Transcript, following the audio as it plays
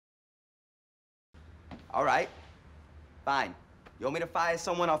All right. Fine. You want me to fire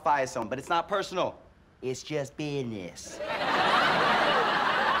someone, I'll fire someone. But it's not personal. It's just business.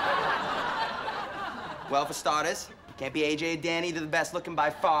 Well, for starters, can't be AJ or Danny. They're the best looking by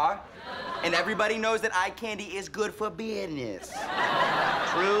far. And everybody knows that eye candy is good for business.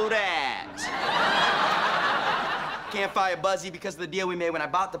 True that. Can't fire Buzzy because the deal we made when I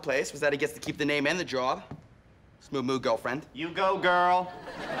bought the place was that he gets to keep the name and the job. Smooth move, girlfriend. You go, girl.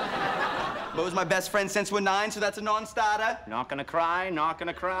 Mo's my best friend since we're 9, so that's a non-starter. Not gonna cry, not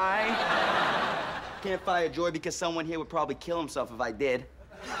gonna cry. Can't fire Joy because someone here would probably kill himself if I did.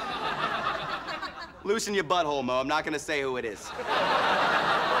 Loosen your butthole, Mo. I'm not gonna say who it is.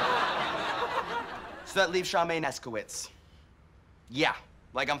 So that leaves Charmaine Eskowitz. Yeah,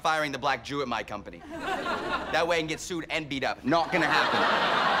 like I'm firing the black Jew at my company. That way I can get sued and beat up. Not gonna happen.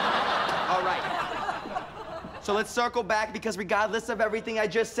 All right. So let's circle back because regardless of everything I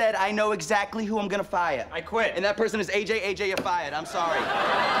just said, I know exactly who I'm gonna fire. I quit. And that person is AJ. AJ, you're fired. I'm sorry.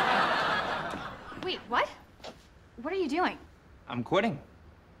 Wait, what? What are you doing? I'm quitting.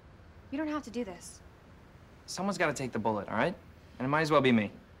 You don't have to do this. Someone's got to take the bullet, all right? And it might as well be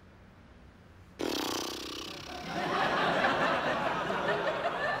me.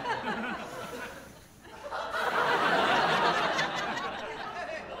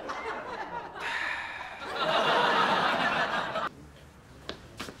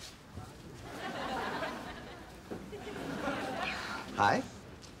 Hi.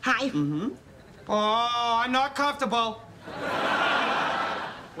 Hi. Mm-hmm. Oh, I'm not comfortable.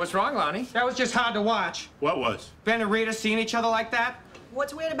 What's wrong, Lonnie? That was just hard to watch. What was? Ben and Rita seeing each other like that?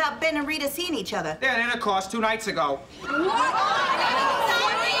 What's weird about Ben and Rita seeing each other? They had intercourse 2 nights ago.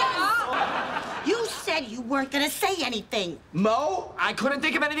 You said you weren't gonna say anything. Mo? I couldn't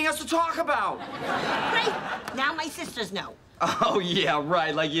think of anything else to talk about. Great. Now my sisters know. Oh, yeah,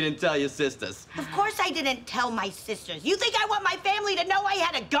 right. Like you didn't tell your sisters. Of course I didn't tell my sisters. You think I want my family to know I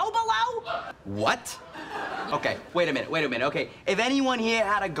had a go below? What? Okay, wait a minute. Okay, if anyone here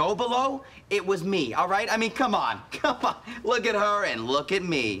had a go below, it was me, all right? I mean, come on. Look at her and look at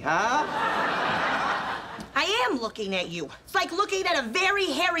me, huh? I am looking at you. It's like looking at a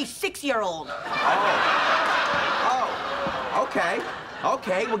very hairy 6-year-old. Oh, okay.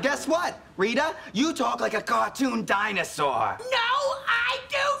 Okay, well, guess what? Rita, you talk like a cartoon dinosaur. No, I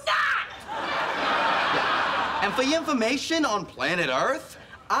do not! And for your information, on planet Earth,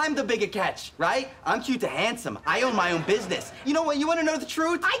 I'm the bigger catch, right? I'm cute to handsome. I own my own business. You know what? You want to know the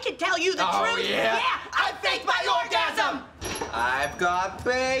truth? I can tell you the truth. Yeah? Yeah, I faked my orgasm! I've got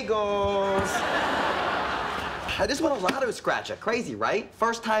bagels. I just won a lotto scratcher. Crazy, right?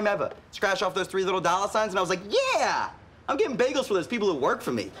 First time ever. Scratch off those 3 little dollar signs, and I was like, yeah! I'm getting bagels for those people who work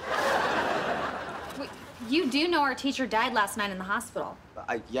for me. Wait, you do know our teacher died last night in the hospital.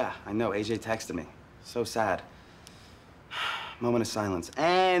 Yeah, I know. AJ texted me. So sad. Moment of silence.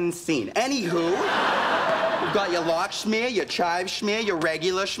 And scene. Anywho, you've got your lock schmear, your chive schmear, your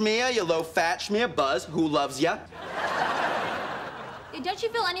regular schmear, your low-fat schmear. Buzz, who loves ya? Don't you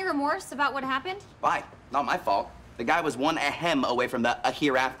feel any remorse about what happened? Why? Not my fault. The guy was one ahem away from the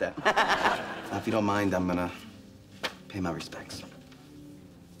hereafter. Now, if you don't mind, I'm gonna pay my respects.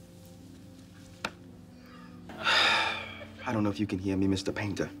 I don't know if you can hear me, Mr.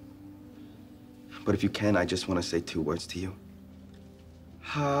 Painter. But if you can, I just want to say 2 words to you.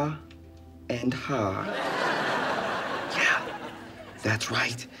 Ha and ha. Yeah, that's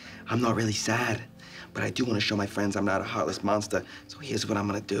right. I'm not really sad, but I do want to show my friends I'm not a heartless monster. So here's what I'm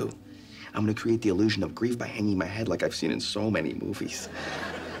gonna do. I'm gonna create the illusion of grief by hanging my head like I've seen in so many movies.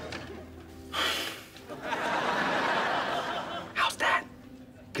 How's that?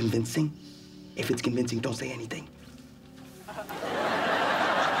 Convincing? If it's convincing, don't say anything.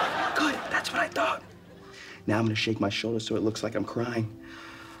 Good, that's what I thought. Now I'm gonna shake my shoulders so it looks like I'm crying.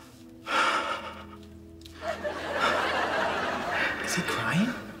 Is he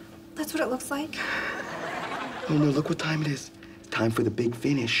crying? That's what it looks like. Oh no, look what time it is. It's time for the big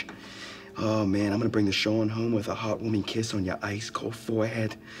finish. Oh man, I'm gonna bring the show on home with a heartwarming kiss on your ice cold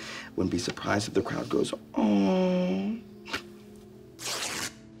forehead. Wouldn't be surprised if the crowd goes, oh.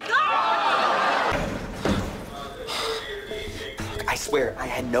 I swear, I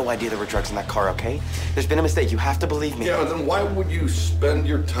had no idea there were drugs in that car, okay? There's been a mistake. You have to believe me. Yeah, then why would you spend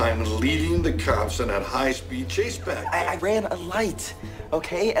your time leading the cops in that high-speed chase back? I ran a light,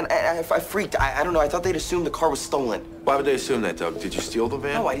 okay? And I freaked. I don't know. I thought they'd assumed the car was stolen. Why would they assume that, Doug? Did you steal the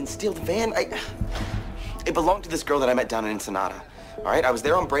van? No, I didn't steal the van. It belonged to this girl that I met down in Ensenada. All right? I was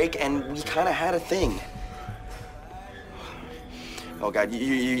there on break, and we kind of had a thing. Oh, God,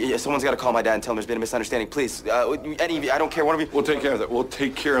 someone's got to call my dad and tell him there's been a misunderstanding. Please, any of you, I don't care, one of you. We'll take care of that. We'll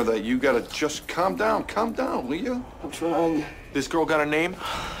take care of that. You gotta just calm down, will you? I'm trying. This girl got a name?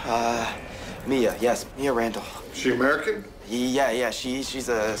 Mia, yes, Mia Randall. She American? Yeah, she's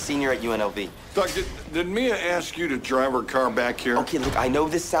a senior at UNLV. Doug, did Mia ask you to drive her car back here? Okay, look, I know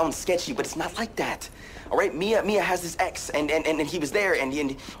this sounds sketchy, but it's not like that. All right, Mia has this ex, and he was there, and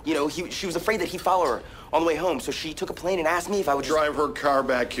you know, she was afraid that he'd follow her on the way home, so she took a plane and asked me if I would drive her car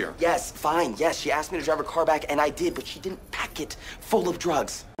back here. Yes, fine, yes, she asked me to drive her car back, and I did, but she didn't pack it full of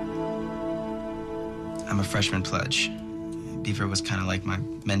drugs. I'm a freshman pledge. Beaver was kind of like my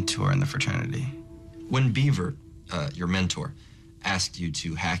mentor in the fraternity. When Beaver, your mentor, asked you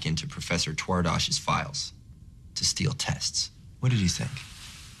to hack into Professor Twardash's files to steal tests, what did you think?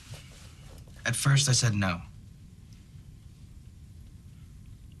 At first, I said no.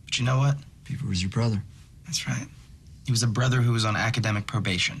 But you know what? Beaver was your brother. That's right. He was a brother who was on academic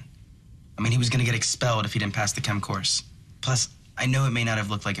probation. I mean, he was gonna get expelled if he didn't pass the chem course. Plus, I know it may not have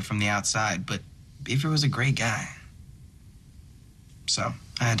looked like it from the outside, but Beaver was a great guy. So,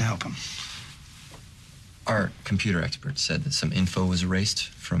 I had to help him. Our computer expert said that some info was erased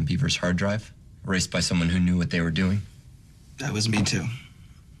from Beaver's hard drive, erased by someone who knew what they were doing. That was me, too.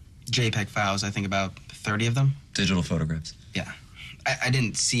 JPEG files, I think about 30 of them. Digital photographs. Yeah. I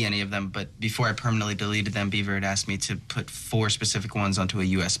didn't see any of them, but before I permanently deleted them, Beaver had asked me to put 4 specific ones onto a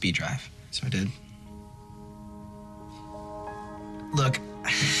USB drive. So I did. Look,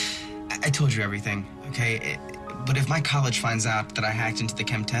 I told you everything, okay? But if my college finds out that I hacked into the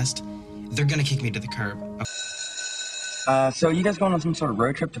chem test, they're gonna kick me to the curb. So you guys going on some sort of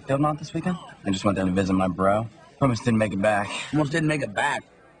road trip to Philmont this weekend? I just went there to visit my bro. Almost didn't make it back. Almost didn't make it back.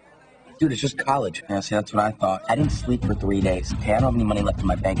 Dude, it's just college. Yeah, see, that's what I thought. I didn't sleep for 3 days, okay? I don't have any money left in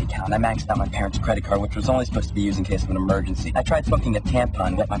my bank account. I maxed out my parents' credit card, which was only supposed to be used in case of an emergency. I tried smoking a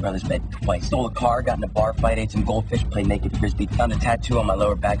tampon, wet my brother's bed twice. Stole a car, got in a bar fight, ate some goldfish, played naked frisbee, found a tattoo on my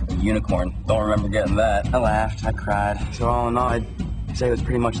lower back of a unicorn. Don't remember getting that. I laughed, I cried. So all in all, I'd say it was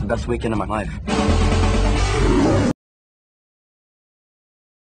pretty much the best weekend of my life.